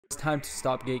time to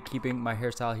stop gatekeeping my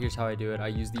hairstyle. Here's how I do it. I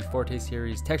use the Forte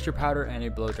series texture powder and a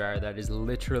blow dryer. That is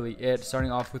literally it.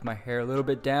 Starting off with my hair a little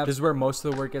bit damp. This is where most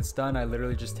of the work gets done. I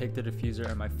literally just take the diffuser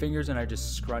and my fingers and I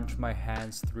just scrunch my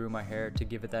hands through my hair to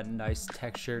give it that nice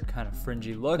textured kind of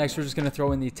fringy look. Next, we're just gonna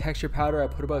throw in the texture powder. I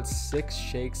put about 6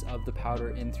 shakes of the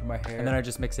powder in through my hair and then I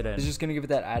just mix it in. It's just gonna give it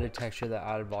that added texture, that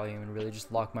added volume, and really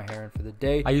just lock my hair in for the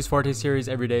day. I use Forte series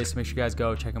every day, so make sure you guys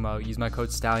go check them out. Use my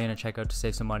code STALLION at checkout to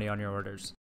save some money on your orders.